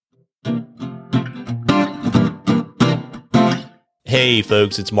Hey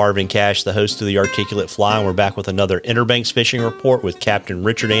folks, it's Marvin Cash, the host of the Articulate Fly, and we're back with another Interbanks Fishing Report with Captain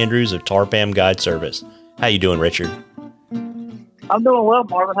Richard Andrews of Tar-Pam Guide Service. How you doing, Richard? I'm doing well,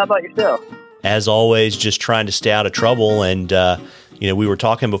 Marvin. How about yourself? As always, just trying to stay out of trouble. And, we were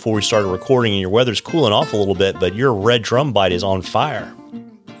talking before we started recording, and your weather's cooling off a little bit, but your red drum bite is on fire.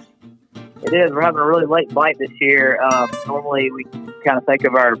 It is. We're having a really late bite this year. Normally, we kind of think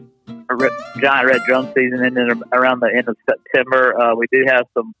of our giant red drum season ending around the end of September.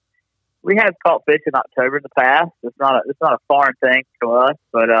 We have caught fish in October in the past. It's not a foreign thing to us,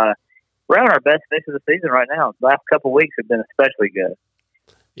 but we're having our best fish of the season right now. The last couple of weeks have been especially good.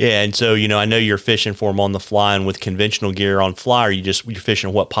 Yeah, and so, I know you're fishing for them on the fly and with conventional gear on fly. You're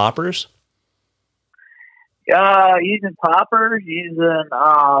fishing what, poppers? Using poppers, using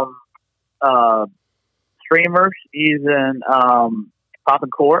streamers, using popping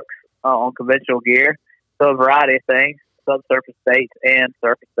corks on conventional gear. So a variety of things, subsurface baits and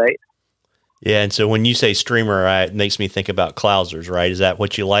surface baits. Yeah, and so when you say streamer, it makes me think about clousers, right? Is that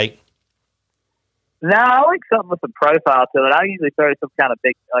what you like? No, I like something with some profile to it. I usually throw some kind of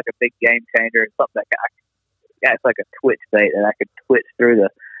big game changer, something that it's like a twitch bait that I could twitch through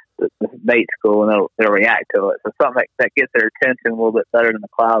the bait school and it'll react to it. So something that gets their attention a little bit better than the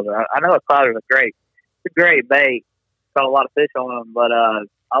clouser. I know a clouser is a great bait. Caught a lot of fish on them, but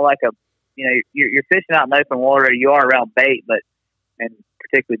I like you're fishing out in open water. You are around bait, and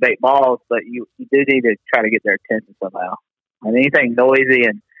particularly bait balls, but you do need to try to get their attention somehow. And anything noisy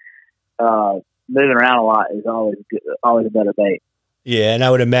and moving around a lot is always a better bait. Yeah, and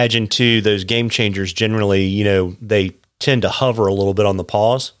I would imagine too, those game changers generally, they tend to hover a little bit on the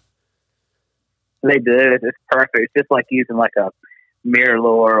paws. They do. It's perfect. It's just like using like a mirror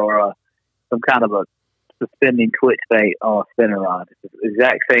lure or some kind of a suspending twitch bait on a spinner rod. It's the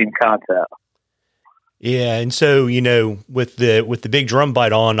exact same concept. Yeah, and so, with the big drum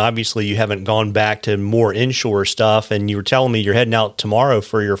bite on, obviously you haven't gone back to more inshore stuff, and you were telling me you're heading out tomorrow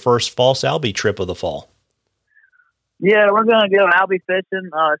for your first false albie trip of the fall. Yeah, we're going to go albie fishing.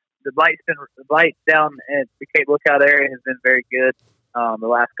 The bites down at the Cape Lookout area has been very good the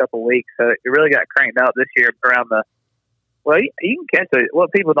last couple of weeks, so it really got cranked out this year around you can catch those.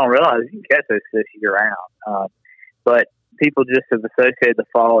 What people don't realize, you can catch those fish year round, but people just have associated the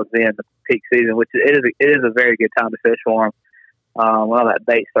fall as being the peak season, which it is a very good time to fish for them. When all that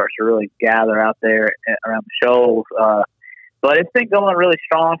bait starts to really gather out there around the shoals. But it's been going really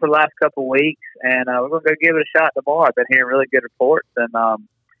strong for the last couple of weeks, and we're going to go give it a shot tomorrow. I've been hearing really good reports, and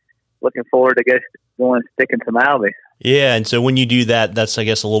looking forward to going sticking some albies. Yeah, and so when you do that, that's, I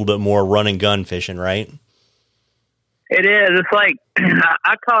guess, a little bit more run and gun fishing, right? It is. It's like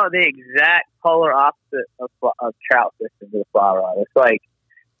I call it the exact polar opposite of trout fishing with a fly rod.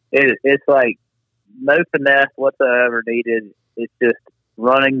 It's like no finesse whatsoever needed. It's just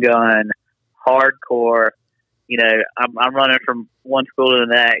run and gun, hardcore. I'm running from one school to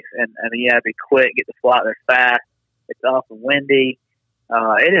the next, and you have to be quick, get the fly out there fast. It's awful windy.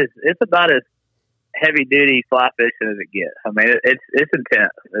 It's about as heavy duty fly fishing as it gets. I mean, it's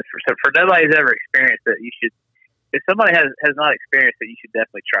intense. For nobody who's ever experienced it, you should. If somebody has not experienced it, you should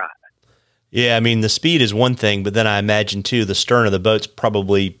definitely try it. Yeah, I mean, the speed is one thing, but then I imagine, too, the stern of the boat's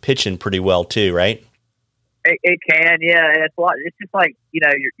probably pitching pretty well, too, right? It can, yeah. It's just like, you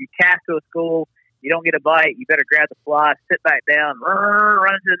cast to a school, you don't get a bite, you better grab the fly, sit back down,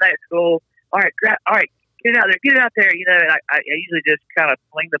 run to the next school. All right, get it out there. And I usually just kind of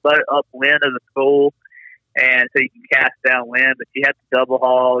fling the boat upwind of the school, and so you can cast downwind, but you have to double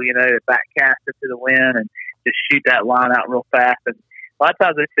haul, back cast it to the wind and just shoot that line out real fast. And a lot of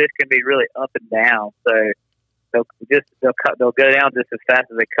times those fish can be really up and down, so they'll go down just as fast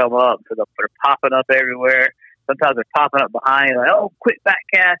as they come up. So they're popping up everywhere. Sometimes they're popping up behind you, like, oh, quick back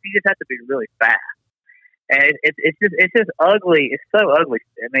cast. You just have to be really fast, and it's just ugly. It's so ugly.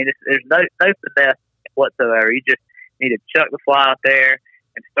 I mean, there's no finesse whatsoever. You just need to chuck the fly out there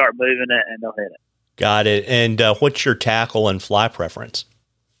and start moving it, and they'll hit it. Got it. And what's your tackle and fly preference?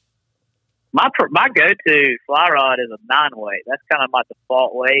 My go-to fly rod is a 9-weight. That's kind of my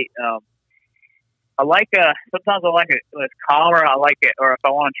default weight. I like sometimes I like it when it's calmer. I like it, or if I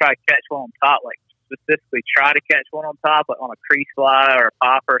want to try to catch one on top, like specifically try to catch one on top, like on a crease fly or a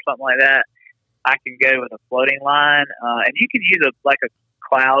popper or something like that, I can go with a floating line. And you can use a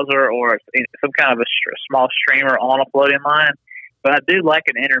clouser or some kind of a small streamer on a floating line. But I do like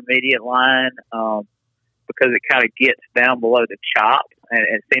an intermediate line because it kind of gets down below the chop, and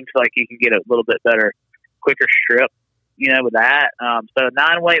it seems like you can get a little bit better, quicker strip, with that. So a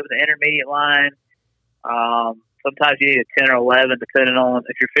 9-weight with an intermediate line. Sometimes you need a 10 or 11, depending on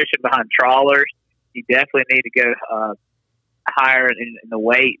if you're fishing behind trawlers. You definitely need to go higher in the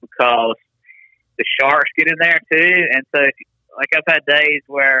weight because the sharks get in there too. And so, like I've had days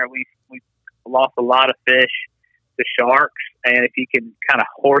where we lost a lot of fish to sharks, and if you can kind of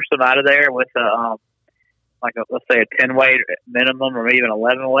horse them out of there with let's say a 10 weight minimum or even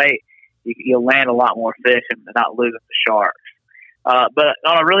 11 weight, you'll land a lot more fish and not lose them to sharks. But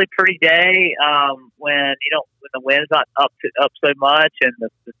on a really pretty day, when the wind's not up so much and the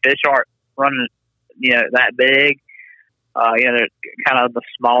fish aren't running, that big, they're kind of the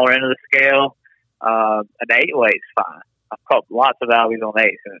smaller end of the scale. An 8 weight is fine. I've caught lots of albies on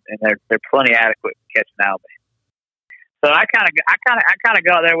 8s, and they're plenty adequate for catching albies. So I kind of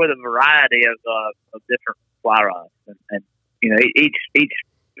go out there with a variety of different fly rods, and each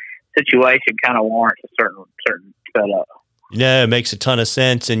situation kind of warrants a certain setup. It makes a ton of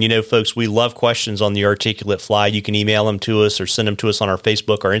sense. And, folks, we love questions on the articulate fly. You can email them to us or send them to us on our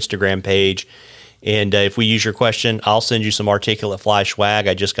Facebook or Instagram page. And if we use your question, I'll send you some articulate fly swag.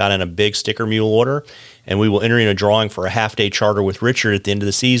 I just got in a big sticker mule order, and we will enter in a drawing for a half-day charter with Richard at the end of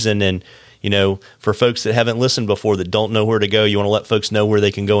the season. And, for folks that haven't listened before, that don't know where to go, you want to let folks know where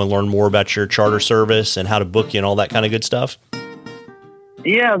they can go and learn more about your charter service and how to book you and all that kind of good stuff?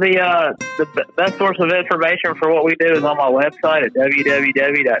 Yeah, the best source of information for what we do is on my website at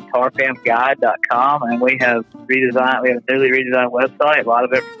www.tarpamguide.com, and we have a newly redesigned website. A lot of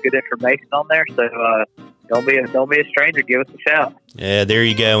good information on there. So don't be a stranger. Give us a shout. Yeah, there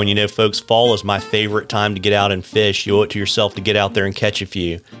you go. And folks, fall is my favorite time to get out and fish. You owe it to yourself to get out there and catch a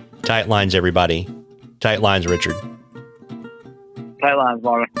few. Tight lines, everybody. Tight lines, Richard. Tight lines,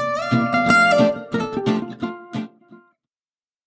 Marvin.